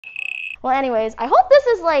Well, anyways, I hope this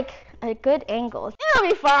is like a good angle. It'll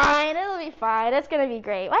be fine. It'll be fine. It's gonna be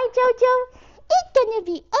great. Right, Jojo? It's gonna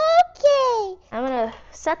be okay. I'm gonna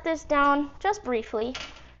set this down just briefly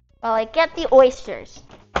while I get the oysters.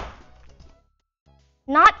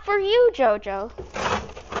 Not for you, Jojo.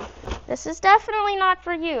 This is definitely not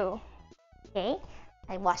for you. Okay,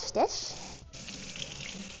 I wash this.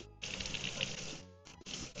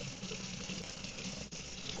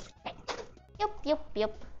 Okay. Yup, yup,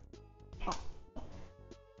 yup. Oh.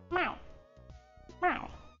 Meow. Meow.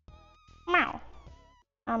 Meow.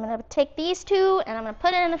 I'm gonna take these two and I'm gonna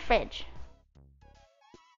put it in the fridge.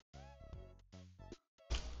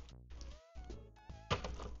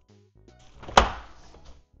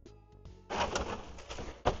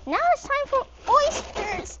 Now it's time for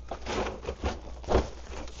oysters.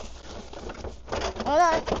 Hold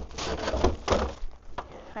on.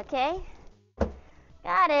 Okay.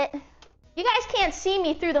 Got it. You guys can't see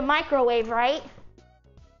me through the microwave, right?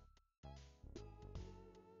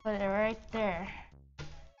 Put it right there.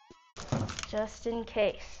 Just in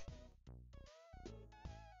case.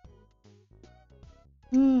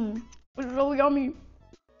 Mmm. It's so yummy.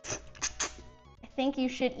 I think you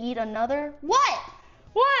should eat another. What?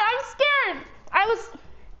 What? I'm scared.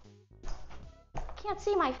 Can't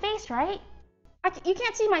see my face, right? You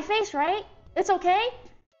can't see my face, right? It's okay?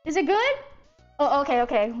 Is it good? Oh,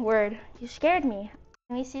 okay. Word. You scared me.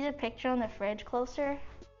 Can we see the picture on the fridge closer?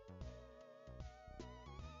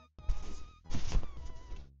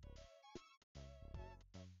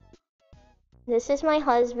 This is my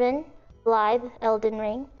husband, Blythe Elden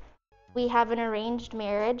Ring. We have an arranged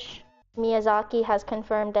marriage. Miyazaki has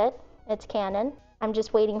confirmed it. It's canon. I'm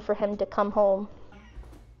just waiting for him to come home.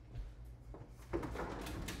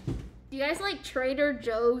 Do you guys like Trader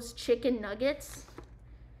Joe's chicken nuggets?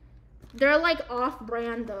 They're like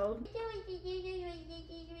off-brand though.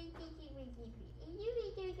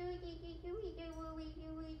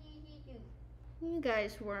 You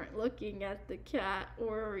guys weren't looking at the cat,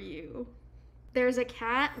 were you? There's a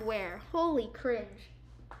cat where? Holy cringe.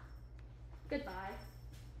 Goodbye.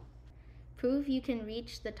 Prove you can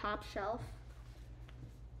reach the top shelf.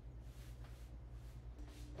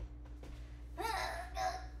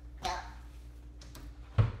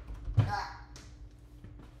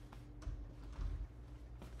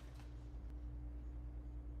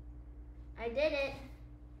 I did it.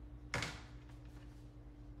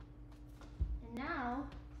 And now,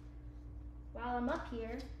 while I'm up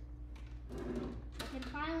here, I can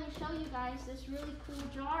finally show you guys this really cool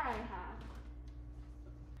jar I have.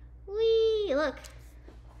 Whee! Look.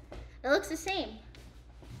 It looks the same.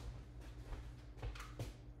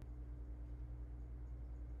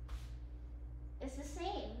 It's the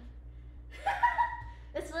same.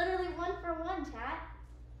 It's literally 1 for 1, chat.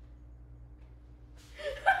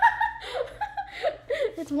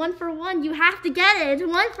 It's 1 for 1. You have to get it. It's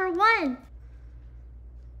 1 for 1.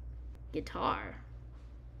 Guitar.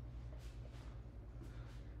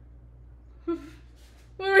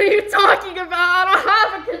 What are you talking about? I don't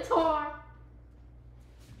have a guitar.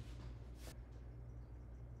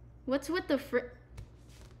 What's with the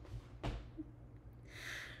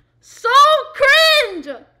So cringe!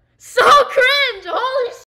 So cringe!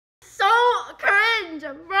 Holy so cringe!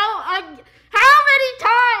 Bro, how many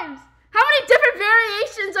times? How many different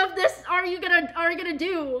variations of this are you gonna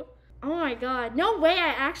do? Oh my god. No way I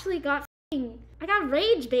actually got I got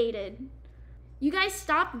rage baited. You guys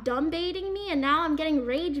stopped dumb baiting me and now I'm getting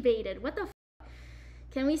rage baited. What the f?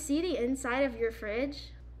 Can we see the inside of your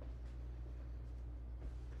fridge?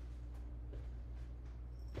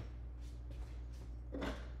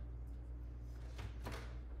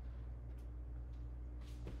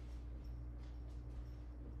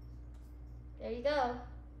 There you go.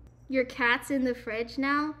 Your cat's in the fridge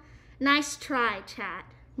now? Nice try, chat.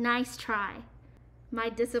 Nice try. My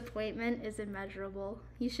disappointment is immeasurable.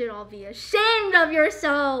 You should all be ashamed of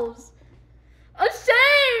yourselves!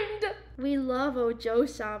 Ashamed! We love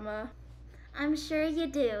Ojo-sama. I'm sure you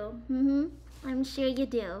do. I'm sure you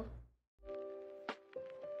do.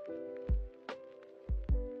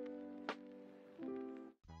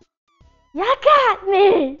 You got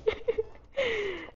me!